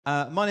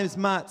My name is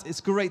Matt.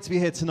 It's great to be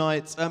here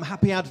tonight.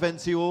 Happy Advent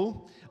to you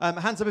all.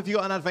 Hands up if you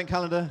got an Advent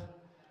calendar.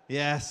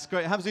 Yes,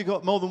 great. Have you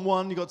got more than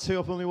one? You got two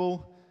up on the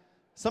wall?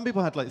 Some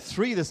people had like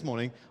three this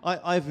morning.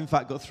 I've in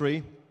fact got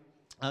three.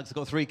 I've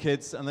got three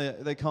kids, and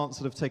they can't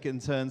sort of take it in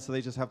turns, so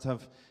they just have to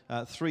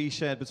have three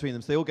shared between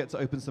them. So they all get to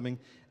open something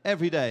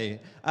every day.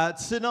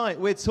 Tonight,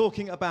 we're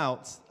talking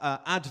about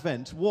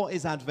Advent. What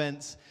is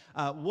Advent?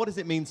 What does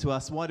it mean to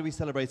us? Why do we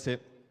celebrate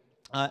it?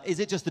 Is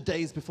it just the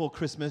days before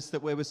Christmas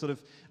that we're sort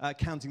of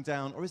counting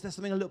down, or is there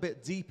something a little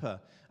bit deeper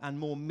and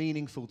more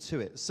meaningful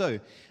to it? So,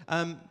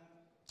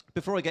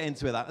 before I get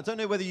into that, I don't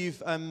know whether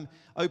you've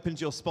opened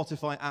your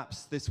Spotify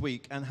apps this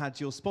week and had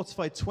your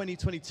Spotify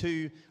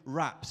 2022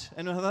 Wrapped.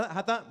 Anyone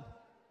had that?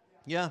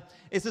 Yeah,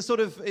 it's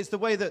the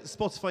way that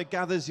Spotify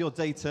gathers your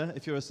data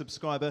if you're a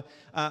subscriber,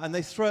 and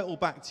they throw it all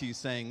back to you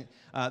saying,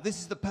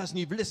 this is the person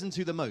you've listened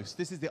to the most,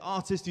 this is the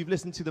artist you've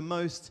listened to the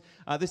most,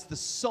 this is the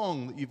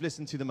song that you've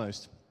listened to the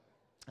most.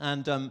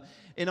 And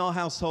in our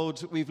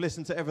household, we've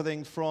listened to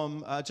everything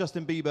from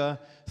Justin Bieber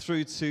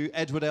through to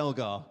Edward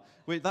Elgar.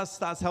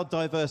 That's how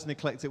diverse and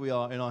eclectic we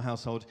are in our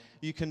household.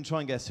 You can try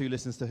and guess who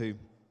listens to who.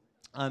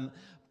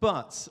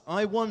 But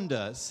I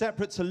wonder,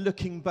 separate to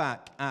looking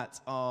back at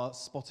our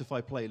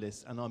Spotify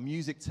playlist and our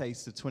music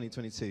tastes of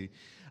 2022,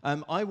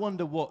 I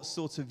wonder what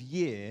sort of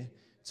year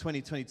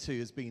 2022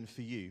 has been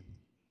for you.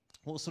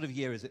 What sort of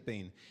year has it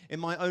been? In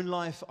my own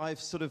life, I've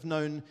sort of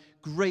known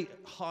great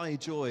high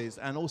joys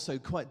and also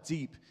quite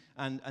deep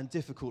and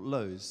difficult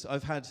lows.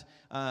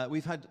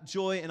 We've had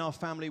joy in our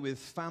family with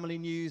family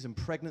news and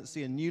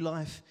pregnancy and new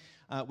life.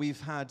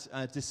 We've had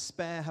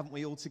despair, haven't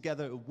we, all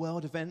together at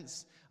world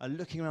events,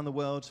 looking around the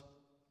world.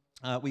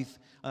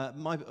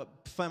 My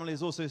family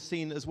has also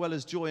seen, as well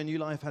as joy and new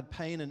life, had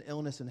pain and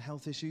illness and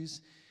health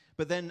issues.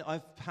 But then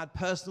I've had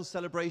personal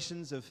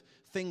celebrations of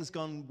things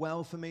gone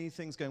well for me,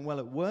 things going well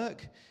at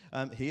work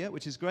here,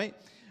 which is great.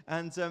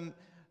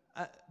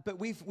 But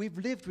we've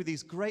lived with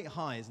these great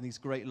highs and these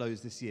great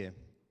lows this year.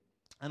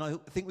 And I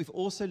think we've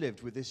also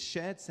lived with this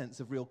shared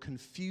sense of real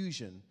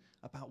confusion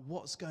about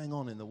what's going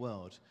on in the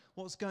world.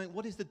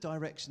 What is the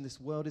direction this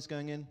world is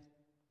going in?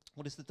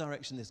 What is the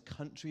direction this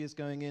country is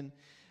going in?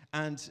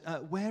 And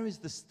where is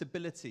the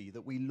stability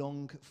that we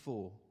long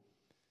for?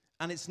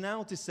 And it's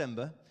now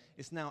December,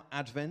 it's now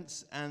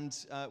Advent, and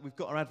we've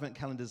got our Advent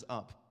calendars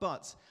up.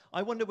 But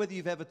I wonder whether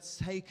you've ever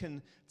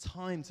taken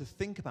time to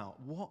think about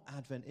what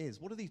Advent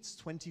is. What are these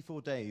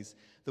 24 days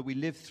that we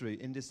live through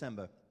in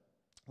December?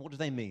 What do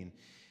they mean?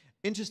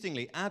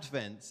 Interestingly,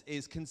 Advent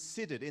is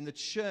considered, in the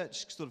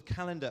church sort of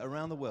calendar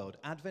around the world,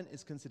 Advent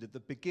is considered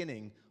the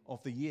beginning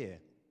of the year.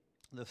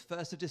 The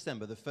 1st of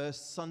December, the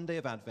first Sunday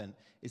of Advent,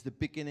 is the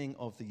beginning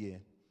of the year.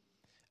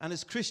 And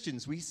as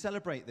Christians, we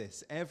celebrate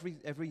this every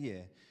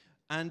year.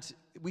 And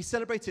we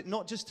celebrate it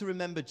not just to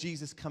remember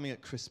Jesus coming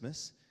at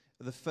Christmas,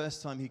 the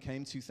first time he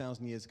came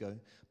 2,000 years ago,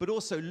 but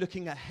also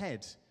looking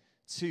ahead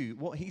to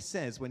what he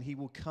says when he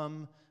will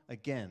come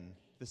again,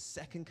 the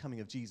second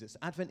coming of Jesus.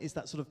 Advent is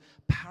that sort of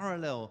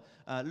parallel,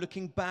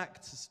 looking back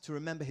to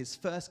remember his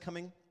first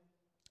coming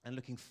and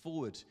looking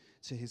forward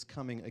to his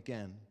coming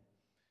again.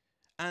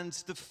 And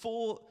the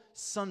 4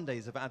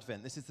 Sundays of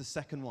Advent, this is the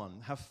second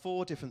one, have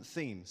 4 different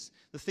themes.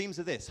 The themes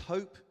are this: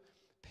 hope,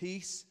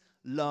 peace,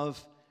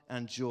 love,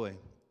 and joy.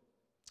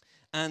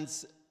 And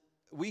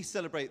we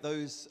celebrate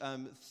those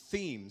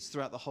themes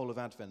throughout the whole of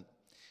Advent.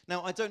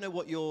 Now, I don't know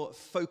what you're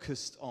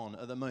focused on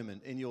at the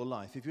moment in your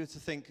life. If you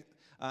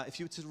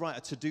were to write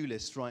a to-do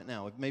list right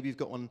now, maybe you've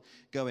got one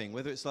going,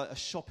 whether it's like a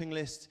shopping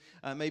list,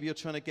 maybe you're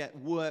trying to get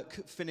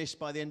work finished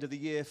by the end of the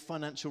year,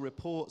 financial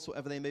reports,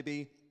 whatever they may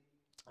be,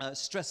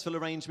 stressful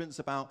arrangements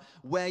about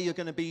where you're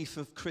going to be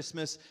for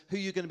Christmas, who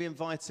you're going to be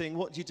inviting,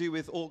 what do you do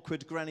with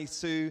awkward Granny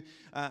Sue,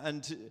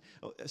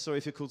 sorry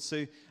if you're called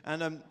Sue,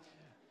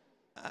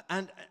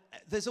 and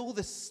there's all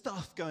this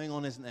stuff going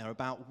on, isn't there,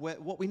 about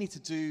what we need to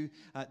do.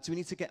 Do we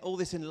need to get all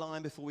this in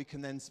line before we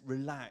can then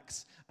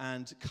relax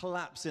and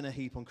collapse in a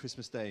heap on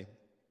Christmas Day,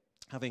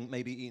 having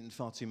maybe eaten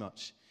far too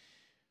much?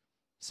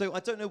 So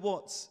I don't know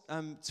what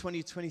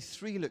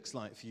 2023 looks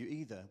like for you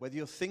either, whether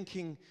you're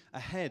thinking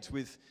ahead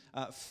with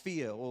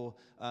fear or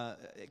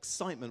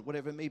excitement,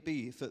 whatever it may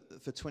be for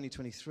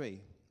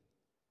 2023.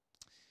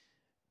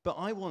 But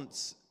I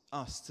want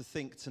us to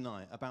think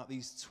tonight about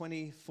these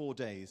 24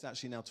 days,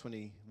 actually now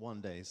 21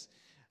 days,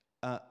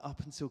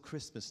 up until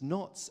Christmas,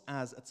 not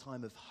as a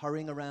time of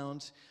hurrying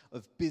around,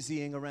 of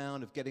busying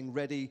around, of getting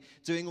ready,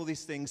 doing all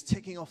these things,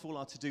 ticking off all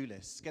our to-do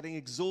lists, getting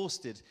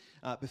exhausted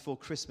before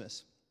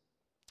Christmas.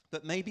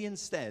 But maybe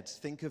instead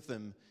think of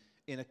them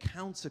in a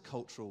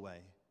countercultural way.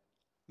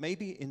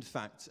 Maybe, in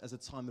fact, as a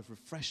time of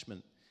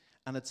refreshment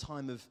and a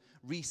time of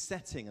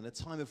resetting and a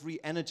time of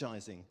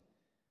re-energizing.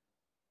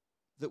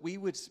 That we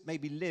would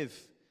maybe live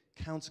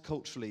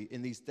counterculturally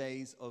in these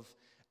days of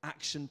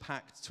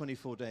action-packed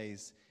 24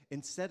 days,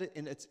 instead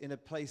in a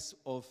place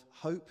of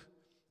hope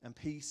and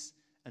peace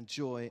and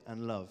joy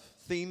and love.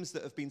 Themes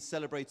that have been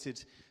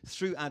celebrated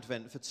through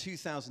Advent for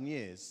 2,000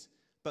 years.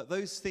 But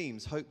those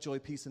themes, hope, joy,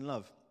 peace, and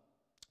love,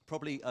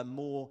 probably are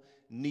more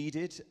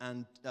needed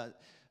and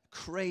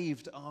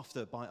craved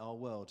after by our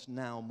world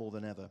now more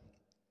than ever.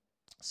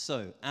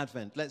 So,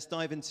 Advent. Let's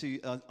dive into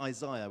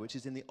Isaiah, which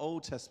is in the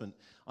Old Testament.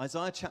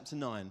 Isaiah chapter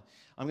 9.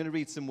 I'm going to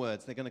read some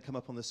words. They're going to come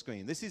up on the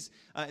screen. This is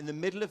in the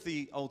middle of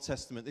the Old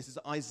Testament. This is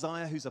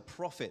Isaiah, who's a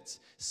prophet,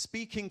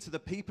 speaking to the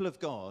people of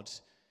God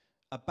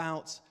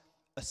about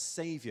a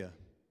savior,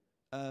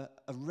 a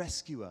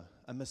rescuer,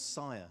 a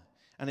Messiah.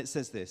 And it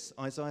says this,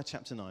 Isaiah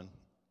chapter 9,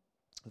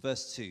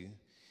 verse 2.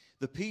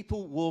 The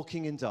people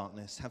walking in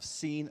darkness have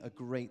seen a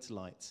great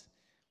light.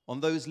 On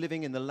those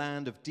living in the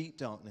land of deep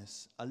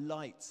darkness, a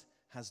light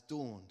has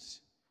dawned.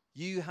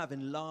 You have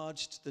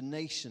enlarged the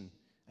nation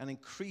and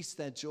increased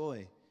their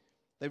joy.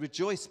 They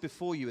rejoice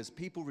before you as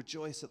people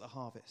rejoice at the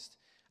harvest,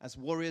 as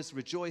warriors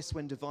rejoice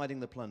when dividing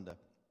the plunder.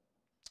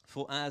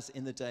 For as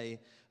in the day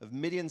of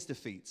Midian's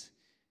defeat,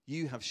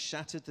 you have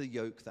shattered the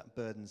yoke that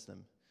burdens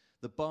them,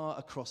 the bar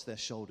across their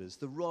shoulders,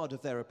 the rod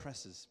of their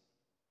oppressors.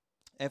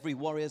 Every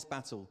warrior's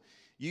boots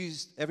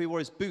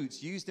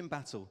used in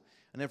battle,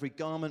 and every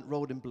garment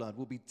rolled in blood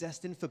will be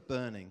destined for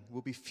burning,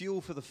 will be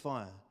fuel for the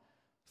fire.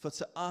 For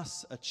to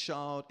us a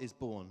child is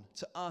born,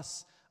 to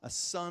us a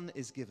son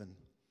is given,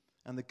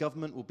 and the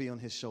government will be on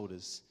his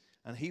shoulders,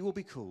 and he will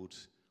be called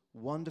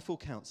Wonderful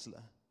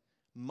Counselor,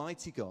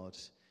 Mighty God,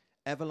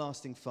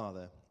 Everlasting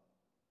Father,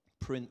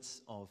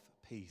 Prince of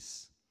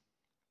Peace.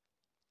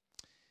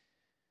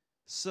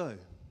 So,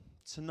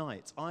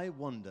 tonight, I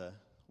wonder,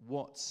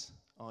 what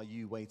are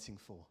you waiting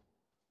for?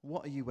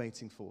 What are you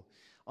waiting for?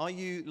 Are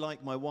you,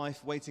 like my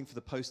wife, waiting for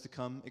the post to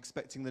come,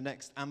 expecting the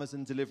next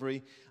Amazon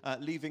delivery,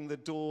 leaving the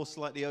door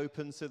slightly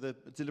open so the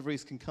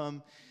deliveries can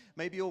come?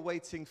 Maybe you're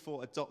waiting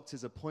for a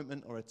doctor's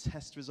appointment or a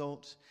test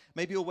result.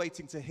 Maybe you're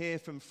waiting to hear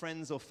from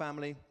friends or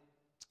family.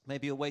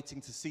 Maybe you're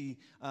waiting to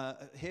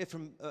hear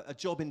from a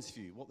job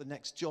interview, what the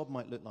next job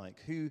might look like.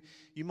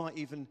 You might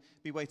even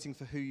be waiting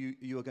for who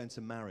you are going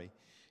to marry.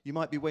 You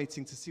might be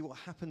waiting to see what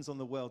happens on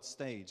the world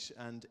stage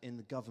and in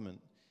the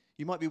government.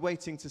 You might be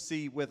waiting to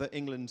see whether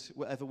England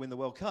will ever win the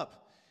World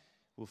Cup.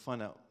 We'll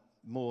find out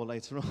more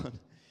later on.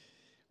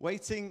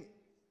 Waiting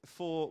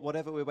for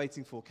whatever we're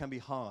waiting for can be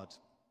hard.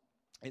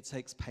 It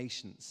takes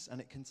patience,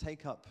 and it can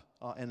take up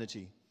our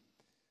energy.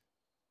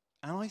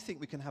 And I think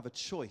we can have a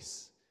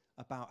choice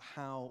about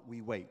how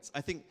we wait.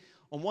 I think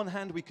on one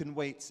hand, we can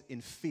wait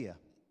in fear.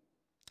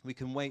 We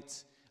can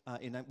wait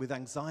with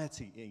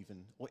anxiety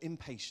even, or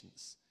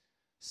impatience.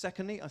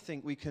 Secondly, I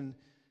think we can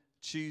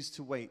choose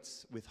to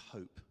wait with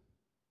hope.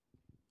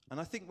 And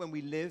I think when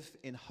we live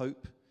in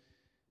hope,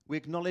 we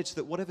acknowledge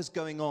that whatever's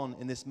going on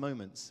in this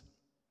moment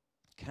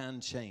can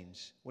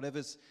change.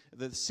 Whatever's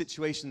the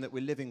situation that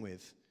we're living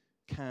with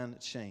can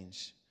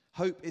change.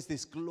 Hope is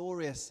this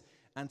glorious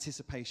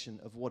anticipation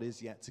of what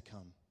is yet to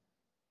come.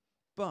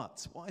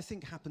 But what I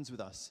think happens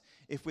with us,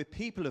 if we're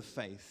people of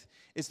faith,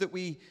 is that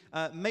we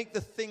make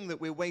the thing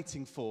that we're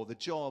waiting for, the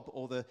job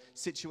or the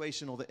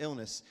situation or the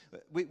illness,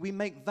 we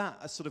make that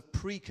a sort of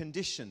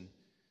precondition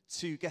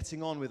to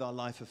getting on with our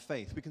life of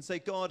faith. We can say,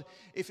 God,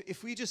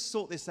 if we just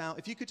sort this out,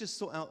 if you could just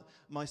sort out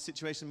my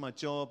situation, my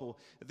job, or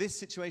this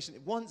situation,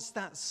 once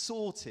that's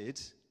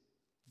sorted,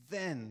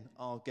 then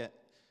I'll get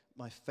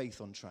my faith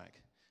on track.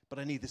 But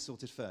I need this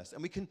sorted first.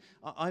 And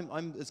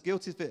I'm as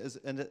guilty of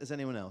it as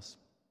anyone else.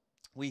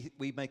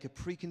 We make a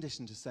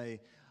precondition to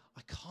say,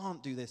 I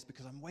can't do this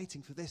because I'm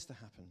waiting for this to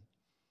happen.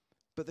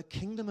 But the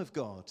kingdom of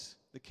God,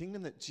 the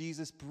kingdom that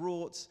Jesus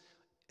brought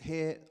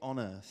here on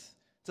earth,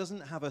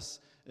 doesn't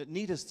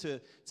need us to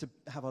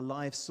have our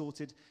lives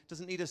sorted,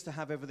 doesn't need us to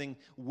have everything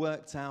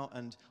worked out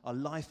and our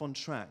life on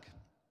track.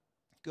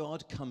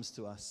 God comes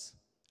to us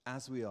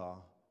as we are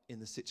in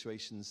the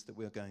situations that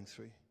we are going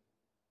through.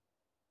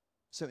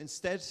 So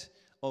instead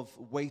of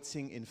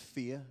waiting in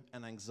fear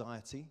and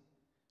anxiety,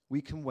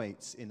 we can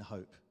wait in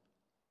hope.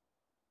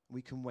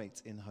 We can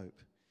wait in hope.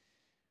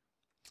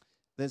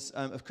 There's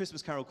a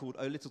Christmas carol called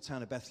O Little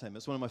Town of Bethlehem.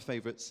 It's one of my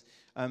favorites.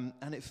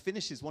 And it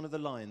finishes, one of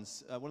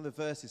the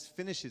verses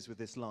finishes with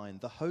this line: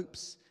 the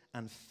hopes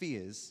and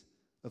fears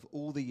of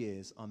all the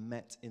years are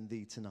met in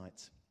thee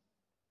tonight.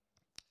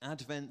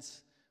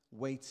 Advent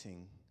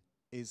waiting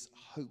is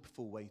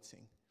hopeful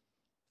waiting.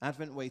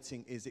 Advent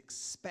waiting is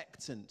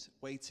expectant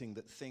waiting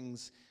that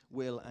things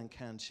will and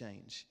can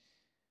change.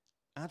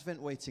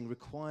 Advent waiting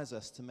requires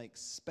us to make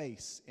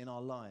space in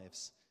our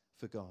lives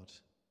for God.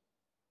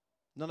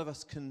 None of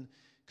us can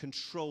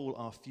control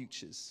our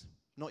futures,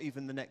 not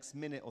even the next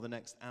minute or the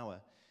next hour.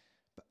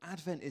 But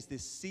Advent is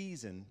this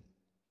season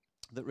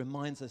that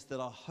reminds us that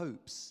our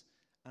hopes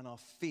and our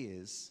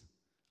fears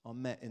are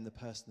met in the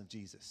person of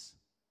Jesus.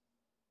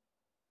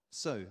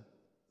 So,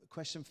 a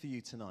question for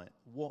you tonight: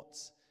 what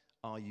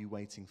are you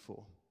waiting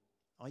for?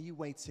 Are you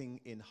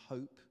waiting in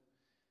hope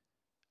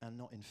and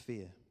not in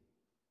fear?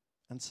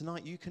 And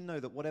tonight you can know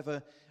that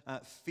whatever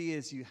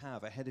fears you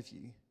have ahead of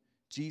you,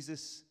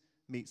 Jesus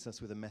meets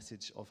us with a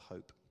message of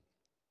hope.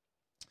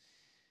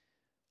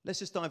 Let's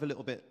just dive a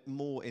little bit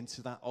more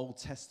into that Old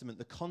Testament,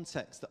 the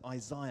context that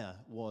Isaiah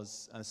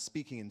was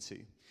speaking into.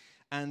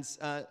 And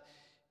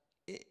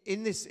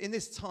In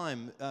this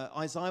time,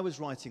 Isaiah was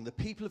writing, the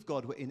people of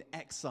God were in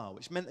exile,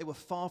 which meant they were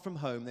far from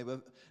home. They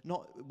were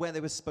not where they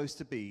were supposed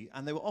to be,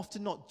 and they were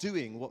often not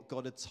doing what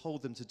God had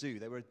told them to do.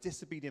 They were a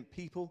disobedient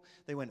people.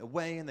 They went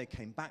away, and they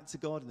came back to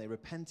God, and they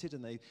repented,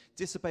 and they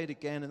disobeyed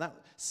again, and that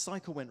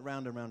cycle went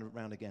round and round and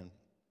round again.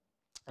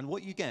 And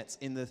what you get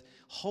in the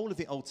whole of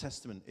the Old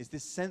Testament is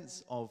this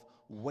sense of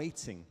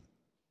waiting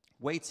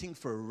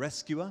for a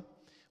rescuer,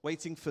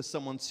 waiting for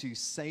someone to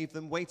save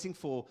them, waiting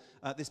for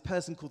this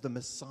person called the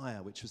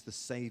Messiah, which was the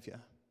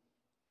Savior.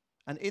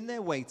 And in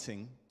their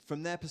waiting,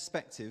 from their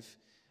perspective,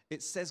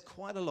 it says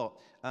quite a lot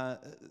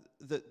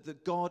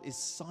that God is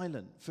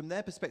silent. From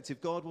their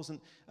perspective, God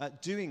wasn't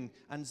doing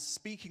and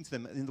speaking to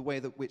them in the way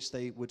that which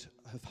they would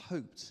have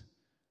hoped.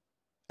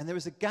 And there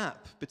is a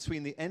gap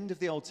between the end of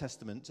the Old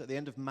Testament, at the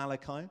end of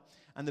Malachi,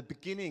 and the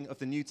beginning of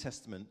the New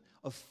Testament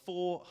of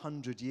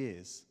 400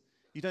 years.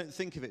 You don't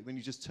think of it when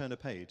you just turn a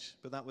page,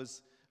 but that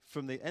was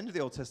from the end of the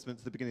Old Testament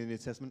to the beginning of the New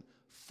Testament,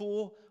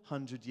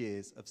 400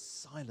 years of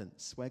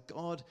silence, where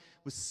God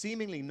was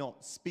seemingly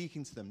not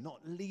speaking to them,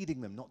 not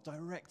leading them, not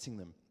directing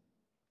them.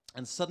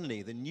 And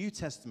suddenly, the New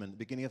Testament, the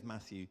beginning of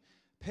Matthew,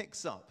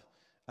 picks up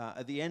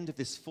at the end of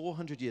this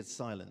 400-year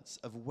silence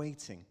of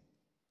waiting.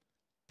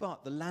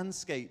 But the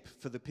landscape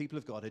for the people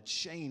of God had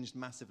changed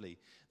massively.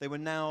 They were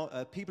now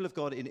people of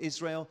God in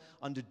Israel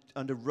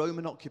under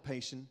Roman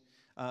occupation.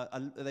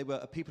 They were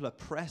a people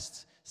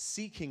oppressed,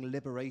 seeking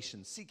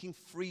liberation, seeking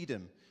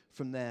freedom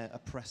from their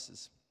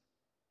oppressors.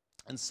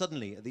 And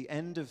suddenly, at the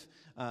end of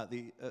at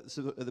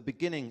the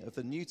beginning of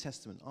the New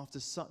Testament, after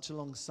such a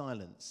long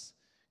silence,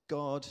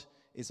 God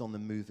is on the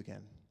move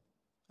again.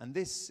 And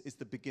this is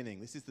the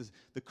beginning. This is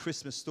the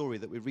Christmas story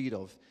that we read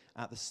of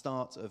at the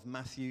start of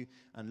Matthew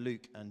and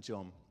Luke and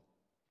John.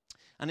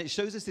 And it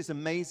shows us this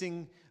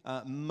amazing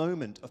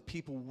moment of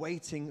people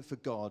waiting for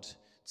God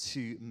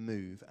to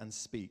move and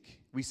speak.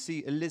 We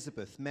see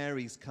Elizabeth,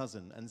 Mary's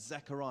cousin, and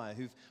Zechariah,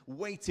 who've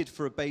waited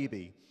for a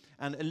baby.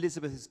 And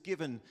Elizabeth is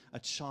given a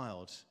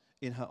child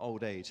in her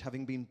old age,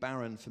 having been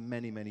barren for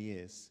many, many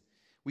years.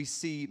 We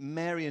see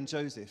Mary and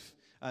Joseph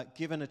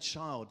given a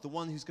child, the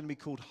one who's going to be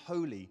called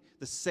Holy,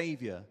 the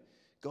Savior,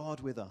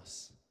 God with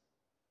us.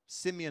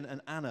 Simeon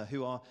and Anna,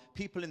 who are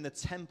people in the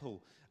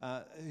temple,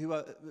 who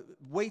are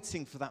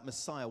waiting for that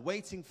Messiah,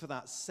 waiting for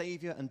that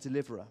Savior and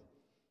Deliverer,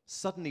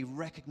 suddenly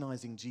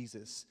recognizing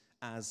Jesus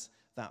as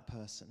that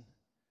person.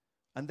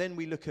 And then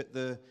we look at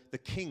the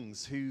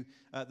kings,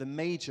 the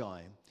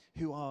Magi,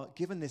 who are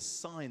given this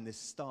sign, this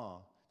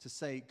star, to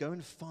say, go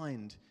and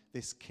find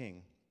this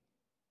king.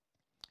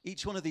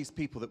 Each one of these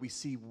people that we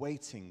see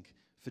waiting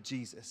for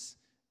Jesus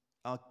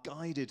are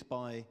guided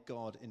by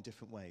God in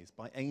different ways,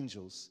 by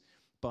angels,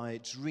 by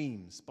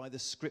dreams, by the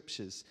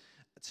scriptures,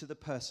 to the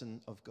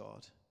person of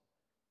God.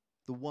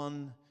 The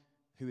one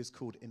who is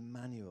called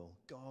Emmanuel,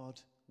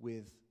 God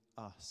with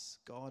us,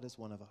 God as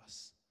one of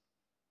us.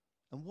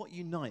 And what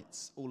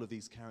unites all of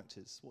these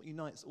characters, what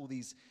unites all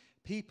these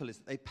people, is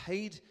that they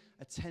paid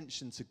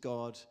attention to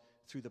God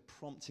through the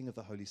prompting of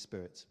the Holy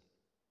Spirit.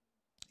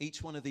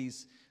 Each one of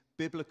these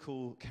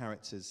biblical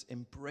characters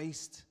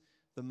embraced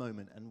the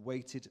moment and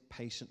waited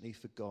patiently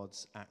for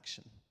God's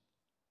action.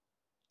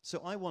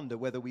 So I wonder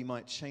whether we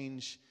might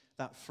change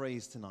that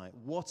phrase tonight,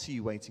 what are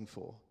you waiting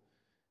for,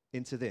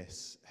 into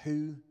this,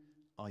 who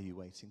are you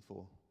waiting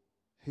for?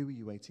 Who are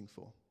you waiting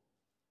for?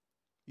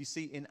 You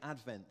see, in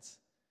Advent,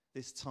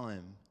 this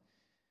time,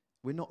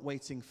 we're not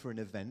waiting for an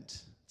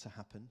event to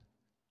happen.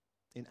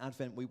 In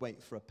Advent, we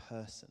wait for a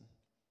person,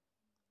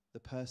 the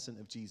person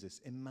of Jesus,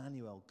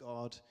 Emmanuel,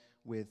 God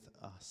with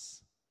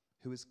us,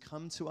 who has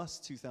come to us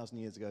 2,000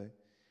 years ago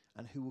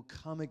and who will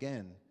come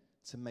again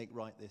to make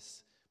right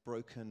this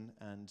broken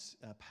and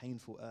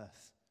painful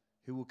earth,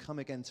 who will come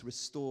again to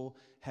restore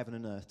heaven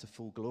and earth to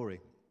full glory.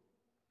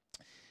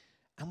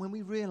 And when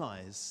we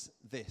realize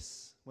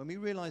this,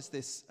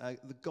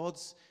 the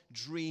God's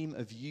dream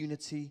of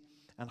unity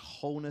and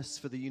wholeness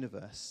for the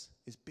universe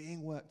is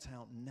being worked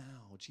out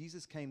now.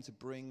 Jesus came to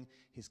bring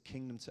his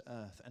kingdom to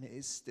earth, and it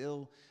is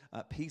still,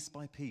 piece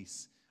by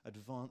piece,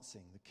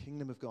 advancing. The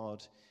kingdom of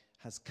God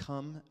has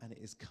come, and it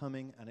is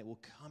coming, and it will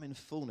come in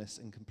fullness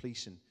and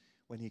completion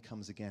when he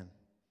comes again.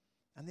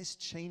 And this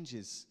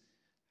changes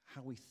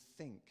how we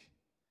think,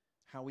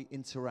 how we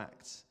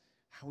interact,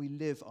 how we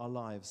live our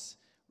lives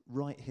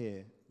right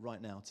here,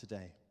 right now,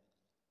 today.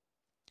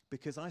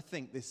 Because I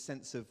think this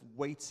sense of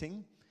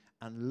waiting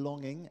and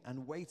longing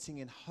and waiting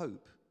in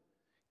hope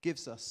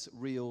gives us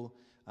real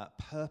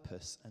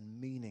purpose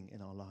and meaning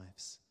in our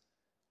lives.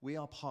 We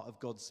are part of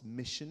God's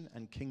mission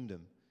and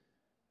kingdom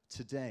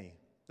today.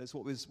 That's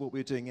what we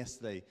were doing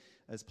yesterday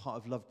as part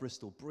of Love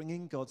Bristol,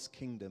 bringing God's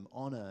kingdom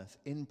on earth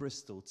in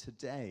Bristol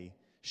today,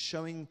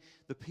 showing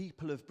the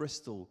people of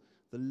Bristol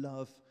the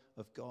love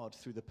of God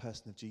through the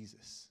person of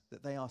Jesus,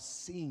 that they are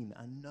seen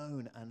and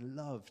known and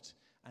loved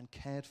and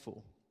cared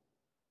for.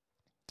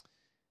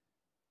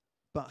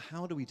 But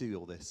how do we do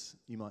all this,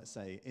 you might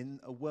say, in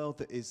a world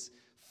that is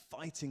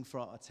fighting for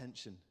our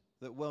attention,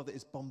 that world that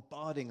is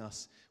bombarding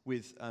us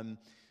with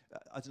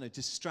I don't know,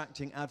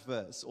 distracting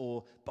adverts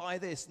or buy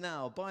this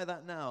now, buy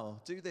that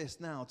now, do this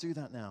now, do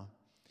that now.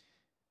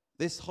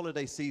 This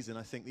holiday season,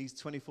 I think these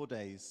 24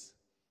 days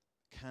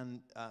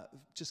can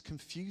just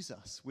confuse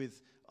us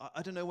with,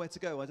 I don't know where to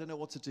go, I don't know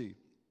what to do.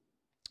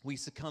 We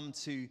succumb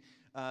to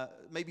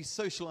maybe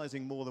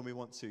socializing more than we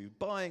want to,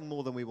 buying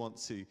more than we want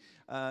to,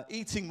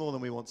 eating more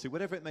than we want to,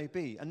 whatever it may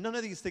be. And none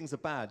of these things are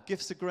bad.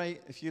 Gifts are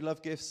great. If you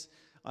love gifts,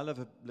 I love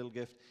a little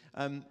gift.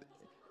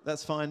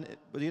 That's fine,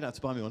 but you don't have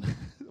to buy me one.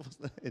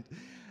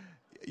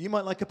 You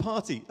might like a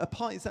party. A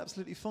party is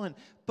absolutely fine.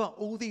 But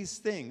all these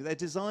things, they're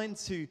designed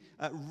to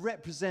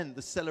represent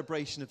the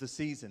celebration of the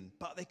season,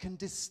 but they can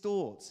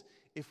distort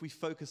if we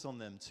focus on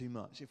them too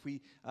much,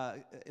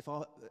 if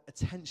our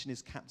attention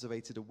is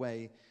captivated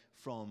away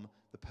from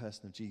the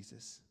person of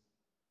Jesus.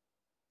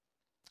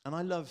 And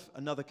I love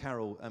another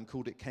carol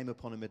called It Came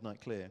Upon a Midnight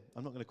Clear.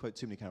 I'm not going to quote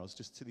too many carols,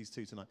 just to these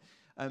two tonight.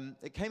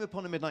 It Came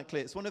Upon a Midnight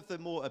Clear. It's one of the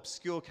more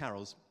obscure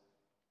carols,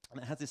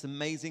 and it has this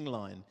amazing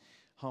line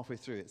halfway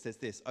through. It says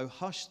this: "Oh,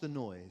 hush the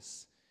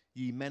noise,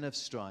 ye men of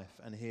strife,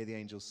 and hear the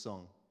angel's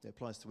song." It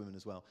applies to women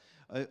as well.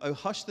 Oh,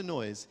 hush the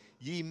noise,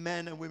 ye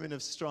men and women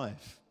of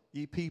strife,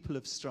 ye people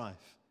of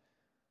strife,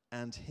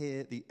 and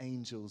hear the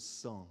angel's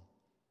song.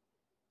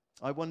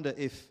 I wonder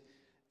if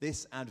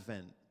this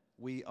Advent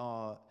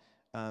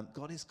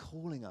God is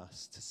calling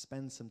us to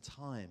spend some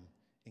time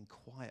in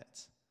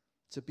quiet,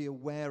 to be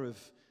aware of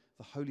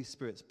the Holy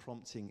Spirit's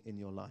prompting in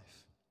your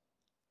life.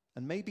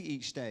 And maybe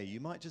each day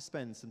you might just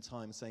spend some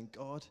time saying,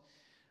 God,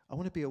 I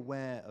want to be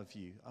aware of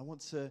you. I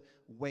want to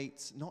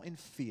wait, not in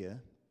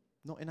fear,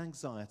 not in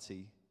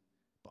anxiety,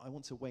 but I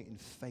want to wait in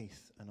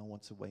faith and I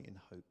want to wait in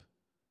hope.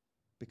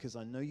 Because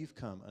I know you've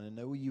come and I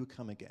know you will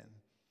come again.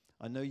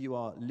 I know you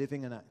are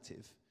living and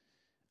active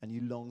and you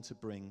long to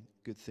bring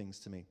good things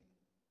to me.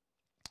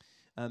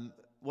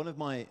 One of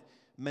my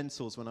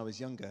mentors when I was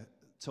younger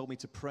told me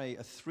to pray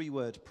a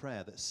 3-word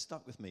prayer that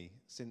stuck with me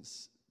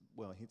since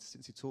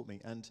he taught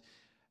me. And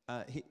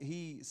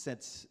he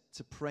said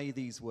to pray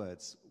these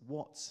words: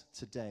 "What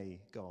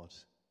today, God?"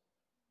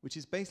 Which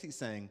is basically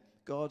saying,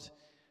 God,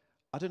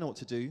 I don't know what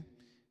to do.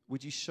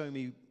 Would you show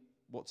me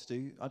what to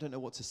do? I don't know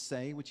what to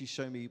say. Would you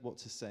show me what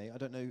to say? I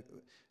don't know.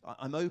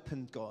 I'm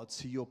open, God,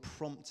 to your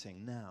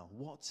prompting now.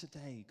 What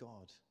today,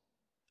 God?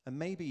 And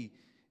maybe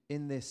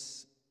in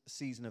this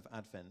season of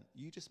Advent,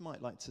 you just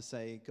might like to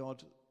say,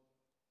 God,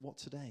 what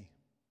today?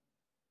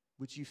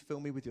 Would you fill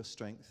me with your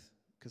strength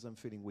because I'm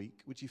feeling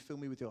weak? Would you fill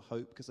me with your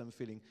hope because I'm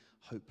feeling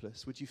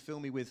hopeless? Would you fill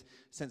me with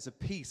a sense of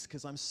peace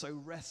because I'm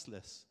so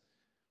restless?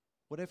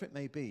 Whatever it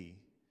may be,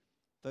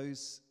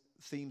 those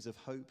themes of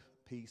hope,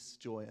 peace,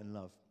 joy, and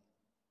love,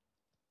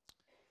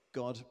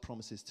 God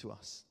promises to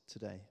us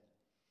today.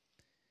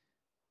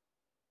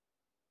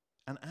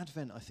 And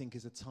Advent, I think,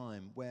 is a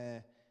time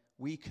where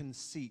we can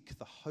seek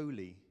the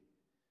holy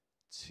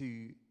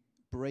to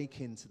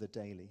break into the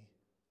daily.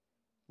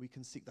 We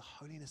can seek the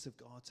holiness of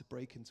God to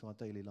break into our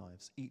daily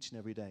lives each and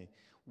every day.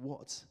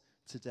 What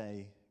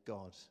today,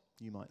 God,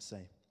 you might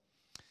say.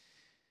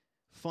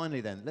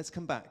 Finally then, let's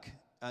come back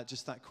at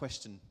just that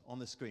question on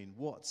the screen.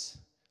 What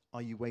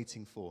are you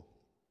waiting for?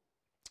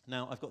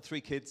 Now, I've got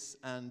 3 kids,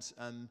 and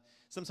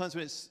sometimes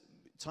when it's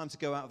time to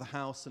go out of the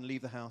house and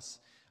leave the house,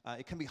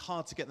 it can be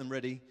hard to get them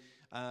ready.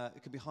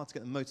 It can be hard to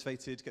get them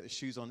motivated, to get their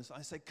shoes on. So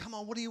I say, come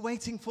on, what are you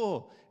waiting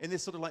for? In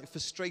this sort of like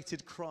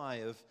frustrated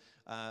cry of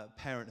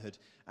parenthood.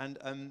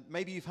 And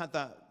maybe you've had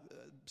that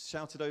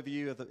shouted over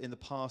you in the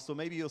past, or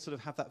maybe you'll sort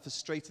of have that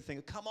frustrated thing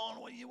of, come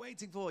on, what are you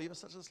waiting for? You're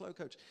such a slow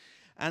coach.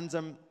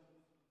 And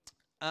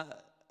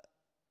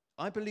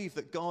I believe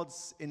that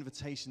God's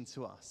invitation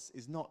to us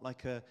is not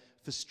like a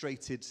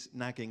frustrated,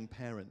 nagging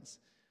parent,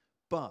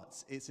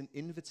 but it's an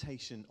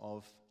invitation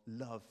of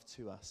love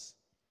to us.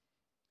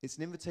 It's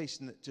an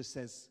invitation that just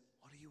says,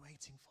 what are you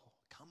waiting for?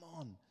 Come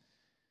on.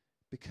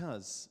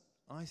 Because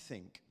I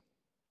think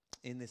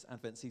in this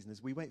Advent season,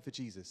 as we wait for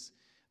Jesus,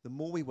 the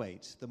more we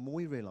wait, the more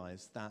we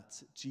realize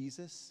that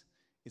Jesus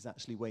is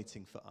actually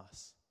waiting for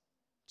us.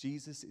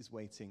 Jesus is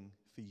waiting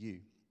for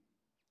you.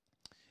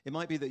 It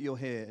might be that you're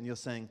here and you're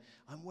saying,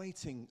 I'm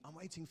waiting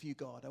for you,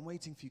 God, I'm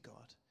waiting for you,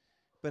 God.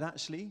 But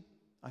actually,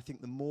 I think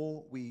the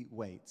more we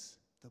wait,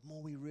 the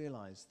more we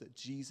realize that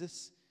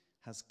Jesus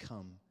has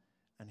come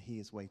and he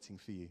is waiting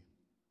for you.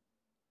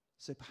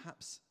 So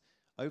perhaps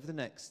over the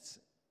next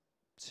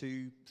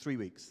 3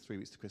 weeks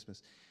to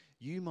Christmas,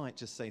 you might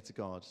just say to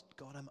God,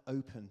 God, I'm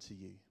open to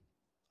you.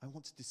 I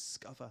want to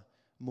discover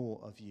more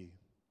of you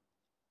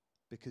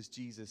because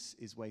Jesus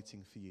is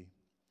waiting for you.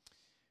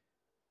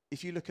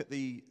 If you look at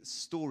the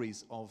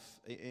stories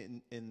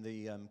in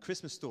the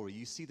Christmas story,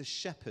 you see the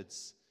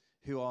shepherds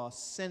who are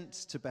sent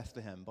to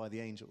Bethlehem by the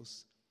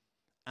angels.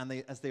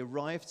 And as they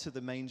arrive to the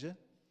manger,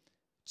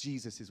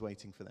 Jesus is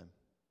waiting for them.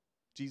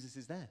 Jesus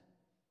is there.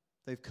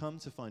 They've come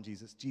to find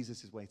Jesus.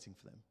 Jesus is waiting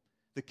for them.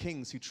 The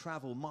kings who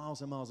travel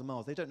miles and miles and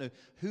miles, they don't know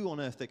who on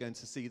earth they're going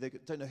to see. They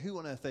don't know who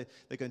on earth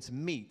they're going to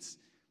meet.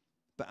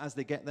 But as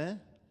they get there,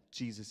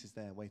 Jesus is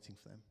there waiting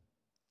for them.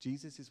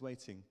 Jesus is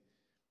waiting.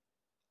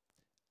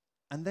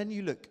 And then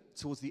you look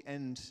towards the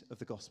end of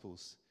the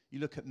Gospels. You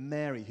look at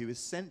Mary, who is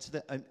sent to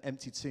the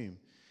empty tomb.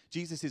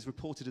 Jesus is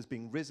reported as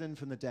being risen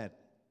from the dead.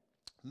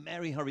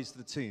 Mary hurries to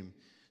the tomb,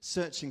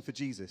 searching for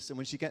Jesus. And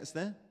when she gets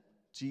there,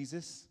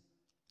 Jesus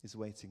is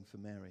waiting for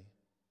Mary.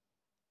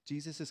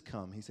 Jesus has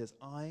come. He says,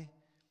 I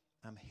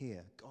am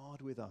here,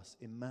 God with us,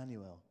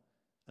 Emmanuel,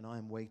 and I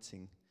am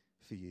waiting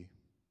for you.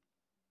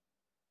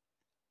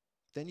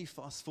 Then you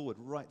fast forward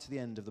right to the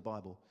end of the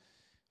Bible.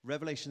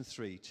 Revelation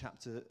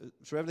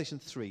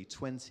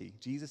 3:20,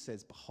 Jesus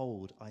says,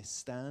 behold, I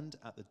stand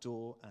at the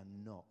door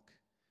and knock.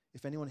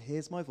 If anyone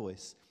hears my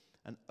voice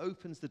and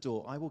opens the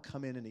door, I will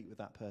come in and eat with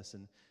that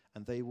person,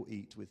 and they will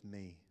eat with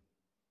me.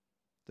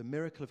 The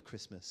miracle of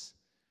Christmas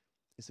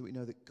is that we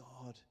know that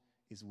God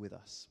is with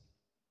us.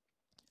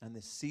 And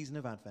this season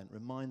of Advent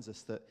reminds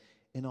us that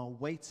in our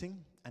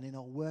waiting and in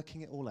our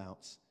working it all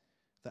out,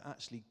 that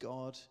actually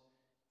God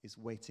is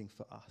waiting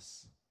for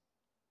us.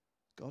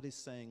 God is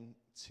saying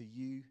to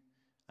you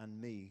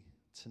and me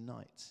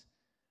tonight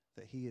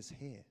that he is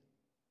here.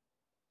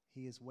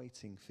 He is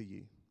waiting for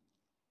you.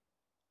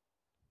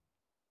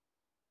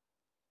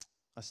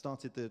 I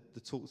started the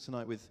talk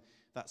tonight with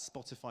that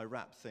Spotify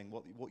Wrap thing,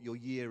 what your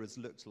year has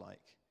looked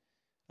like,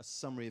 a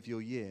summary of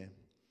your year.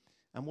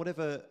 And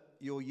whatever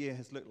your year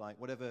has looked like,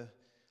 whatever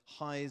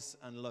highs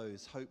and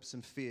lows, hopes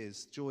and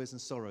fears, joys and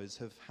sorrows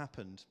have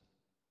happened,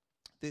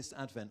 this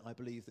Advent, I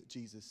believe that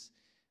Jesus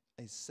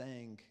is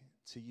saying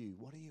to you,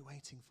 what are you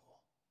waiting for?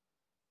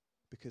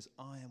 Because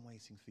I am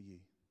waiting for you.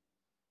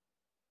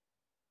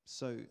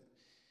 So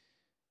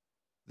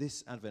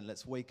this Advent,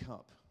 let's wake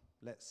up.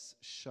 Let's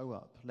show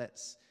up.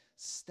 Let's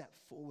step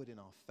forward in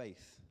our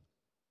faith.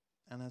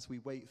 And as we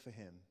wait for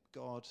him,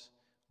 God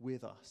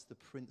with us, the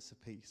Prince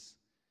of Peace,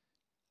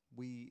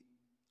 we,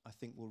 I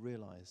think, will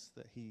realize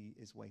that he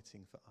is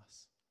waiting for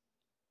us.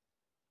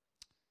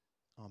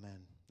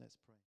 Amen. Let's pray.